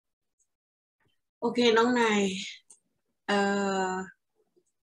Okay, น้องนาย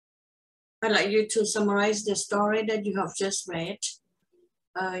I'd like you to summarize the story that you have just read.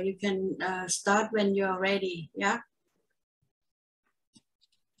 You can start when you're ready. Yeah.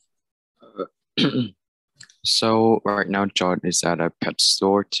 So right now, John is at a pet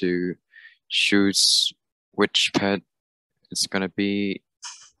store to choose which pet is gonna be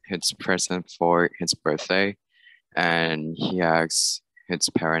his present for his birthday, and he asks his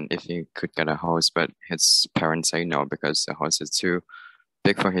parent if he could get a house, but his parents say no because the house is too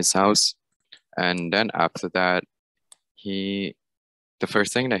big for his house. And then after that, the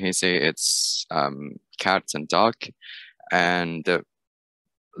first thing that he say it's cats and dog, and the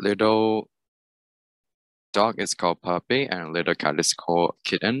little dog is called puppy and little cat is called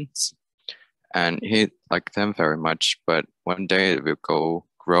kittens, and he liked them very much, but one day it will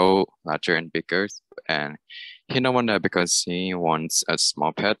grow larger and bigger, and he don't want that because he wants a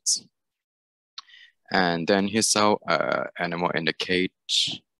small pet. And then he saw animal in the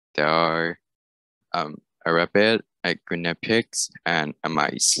cage. There are a rabbit, a guinea pigs, and a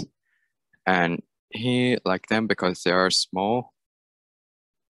mice, and he liked them because they are small.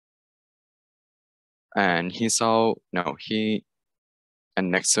 And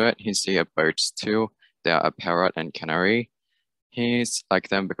and next to it, he see a birds too. They are a parrot and canary. He's like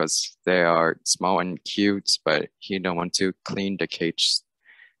them because they are small and cute, but he don't want to clean the cage.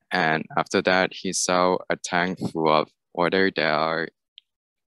 And after that, he saw a tank full of water. There are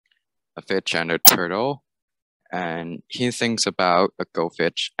a fish and a turtle. And he thinks about a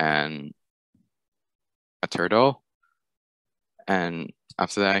goldfish and a turtle. And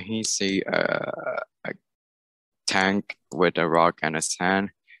after that, he see a tank with a rock and a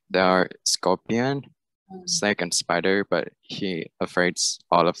sand. There are scorpion, snake, and spider, but he afraid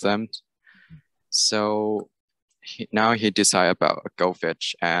all of them. So now he decide about a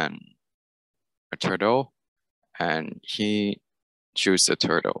goldfish and a turtle, and he choose the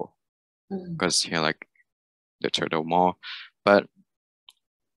turtle because he like the turtle more. But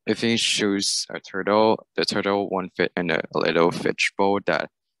if he choose a turtle, the turtle won't fit in a little fish bowl that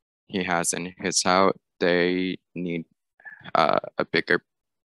he has in his house. They need a bigger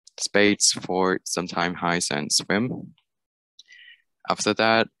space for sometime hide and swim. After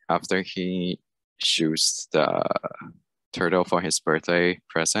that, after he choose the turtle for his birthday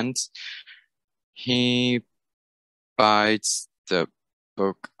present, he buys the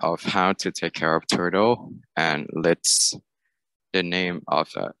book of how to take care of turtle and lists the name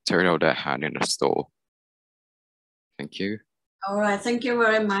of a turtle that had in the store. Thank you. All right, thank you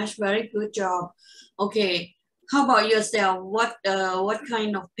very much. Very good job. Okay, how about yourself? What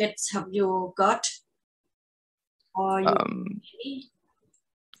kind of pets have you got? Or you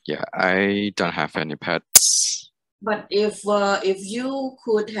yeah, I don't have any pets. But if you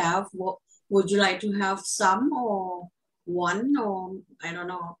could have, would you like to have some or one, or I don't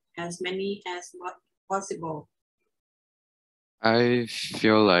know, as many as what possible? I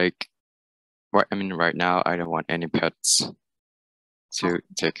feel like right now I don't want any pets to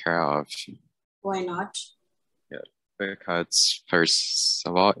take care of. Why not? Yeah, because first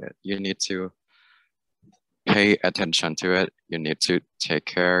of all, you need to pay attention to it. You need to take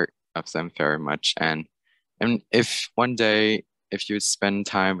care of them very much. And if one day, if you spend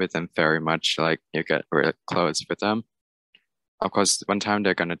time with them very much, like you get really close with them, of course, one time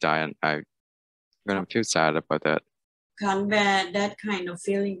they're going to die and I'm going to feel sad about that. Can't bear that kind of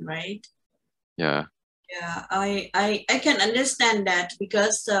feeling, right? Yeah. Yeah, I can understand that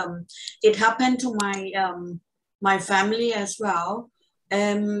because it happened to my family as well.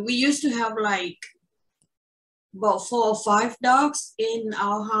 We used to have like about 4 or 5 dogs in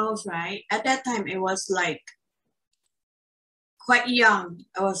our house, right? At that time, it was like quite young.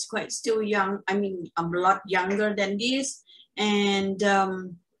 I was quite still young. I mean, a lot younger than this. And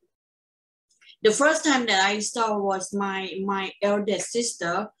the first time that I saw was my eldest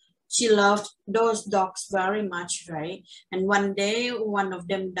sister. She loved those dogs very much, right? And one day, one of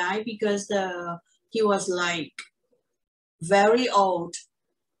them died because he was like very old.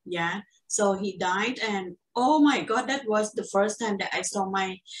 Yeah, so he died, and oh my God, that was the first time that I saw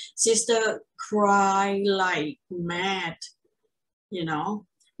my sister cry like mad. You know,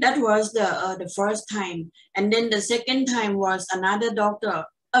 that was the first time, and then the second time was another doctor.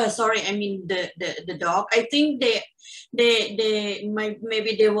 Sorry, I mean the dog. I think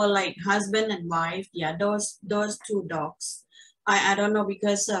maybe they were like husband and wife. Yeah, those 2 dogs. I don't know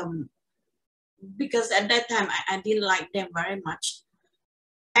because at that time I didn't like them very much.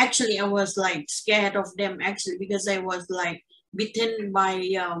 Actually, I was like scared of them actually because I was like bitten by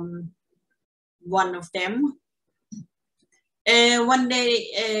one of them. one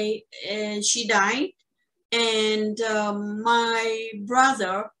day she died, and my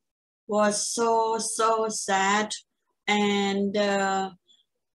brother was so sad, and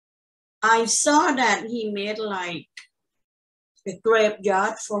I saw that he made like a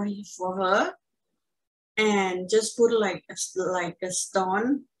graveyard for her, and just put like a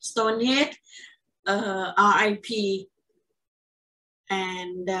stone head, RIP.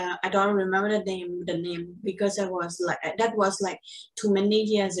 And I don't remember the name because that was like too many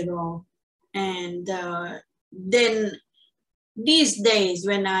years ago. And then these days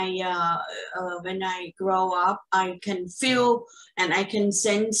when I grow up, I can feel and I can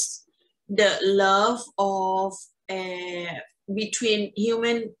sense the love of between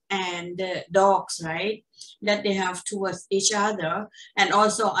human and dogs, right? That they have towards each other. And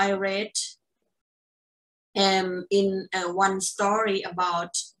also I read in one story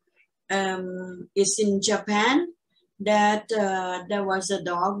about it's in Japan, that there was a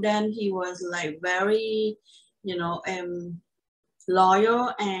dog. Then he was like very,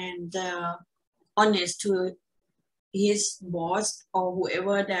 loyal and honest to his boss or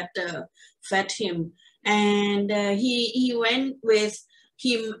whoever that fed him, and he went with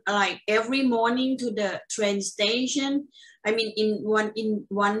him like every morning to the train station. I mean,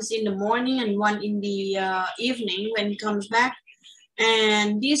 once in the morning and one in the evening when he comes back.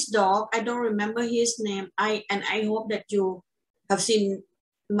 And this dog, I don't remember his name. I hope that you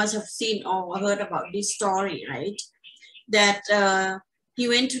must have seen or heard about this story, right? That he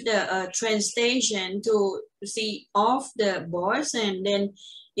went to the train station to see off the boss, and then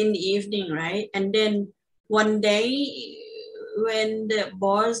in the evening, right? And then one day when the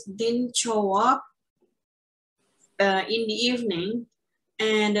boss didn't show up in the evening,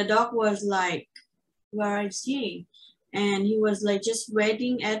 and the dog was like, where is he? And he was like just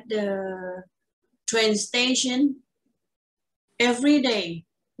waiting at the train station every day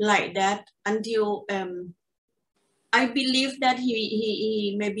like that until I believe that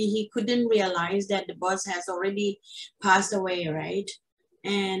he maybe he couldn't realize that the boss has already passed away, right?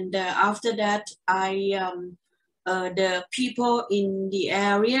 And after that, the people in the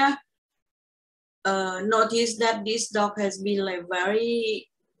area noticed that this dog has been like very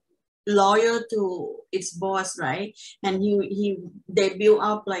loyal to its boss, right? And they built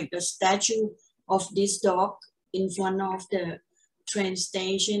up like a statue of this dog in front of the train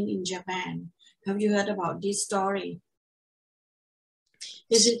station in Japan. Have you heard about this story?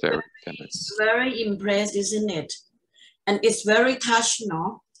 It's very impressed, isn't it? And it's very touched,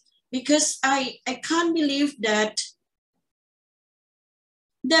 no? Because I can't believe that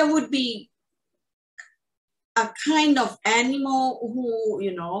there would be a kind of animal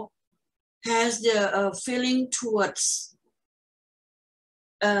who, has the feeling towards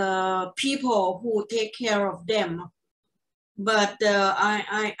people who take care of them. But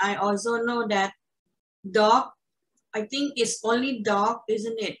I also know that dog, I think it's only dog,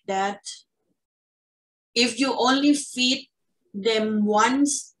 isn't it, that if you only feed them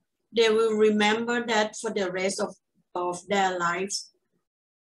once, they will remember that for the rest of their lives,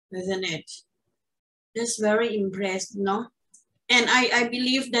 isn't it? That's very impressed, no? And I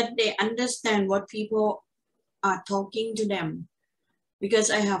believe that they understand what people are talking to them, because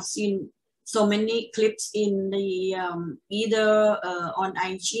I have seen so many clips in the either on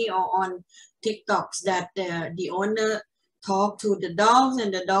IG or on TikToks that the owner talk to the dogs,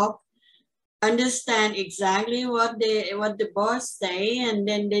 and the dog understand exactly what the boss say, and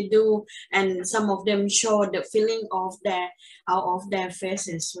then they do, and some of them show the feeling of their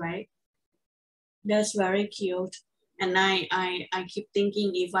faces, right? That's very cute. And I keep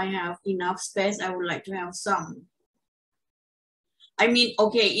thinking, if I have enough space, I would like to have some. I mean,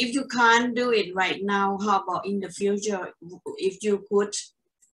 okay, if you can't do it right now, how about in the future? If you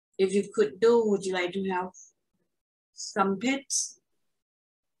could do, would you like to have some pets?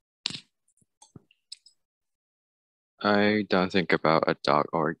 I don't think about a dog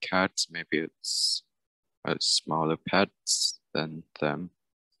or a cat. Maybe it's a smaller pets than them.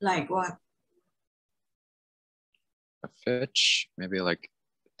 Like what? A fish, maybe like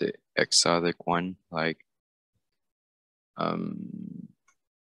the exotic one, like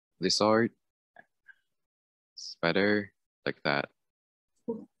lizard, spider, like that.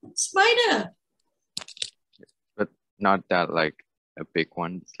 Spider? But not that like a big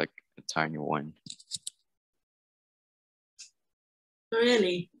one, it's like a tiny one.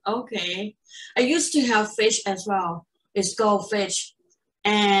 Really? Okay. I used to have fish as well. It's called fish.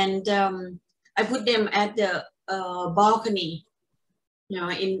 And I put them at the balcony,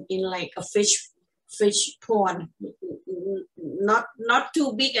 in like a fish pond, not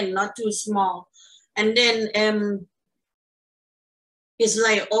too big and not too small. And then it's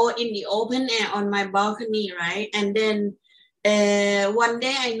like all in the open air on my balcony, right? And then one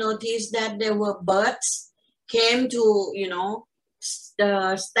day I noticed that there were birds came to, you know,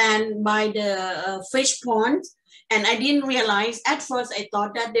 stand by the fish pond. And I didn't realize, at first I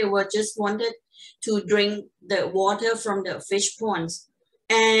thought that they were just wanted to drink the water from the fish ponds.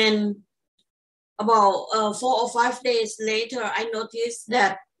 And about 4 or 5 days later, I noticed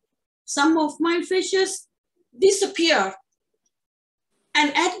that some of my fishes disappeared.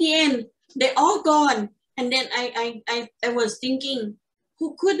 And at the end, they all gone. And then I was thinking,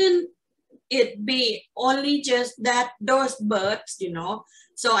 who couldn't it be only just that those birds, you know?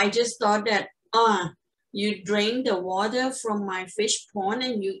 So I just thought that, you drink the water from my fish pond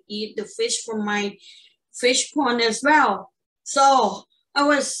and you eat the fish from my fish pond as well. So I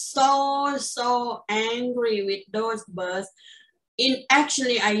was so angry with those birds.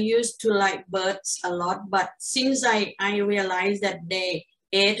 Actually, I used to like birds a lot, but since I realized that they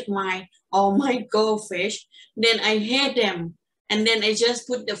ate all my goldfish, then I hate them. And then I just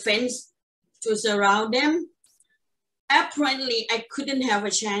put the fence to surround them. Apparently, I couldn't have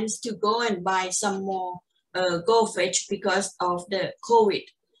a chance to go and buy some more goldfish because of the COVID.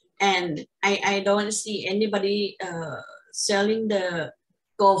 And I don't see anybody selling the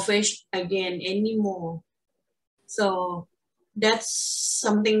goldfish again anymore. So that's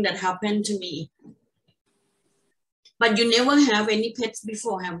something that happened to me. But you never have any pets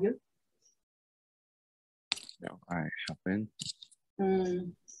before, have you? No, I haven't.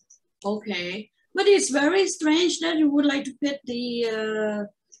 Okay. But it's very strange that you would like to pet the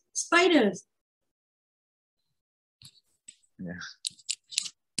spiders. Yeah.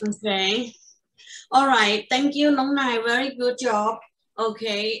 Okay. All right. Thank you, Nong Nai. Very good job.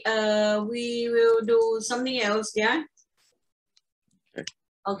 Okay. We will do something else, yeah? Okay.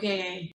 Okay.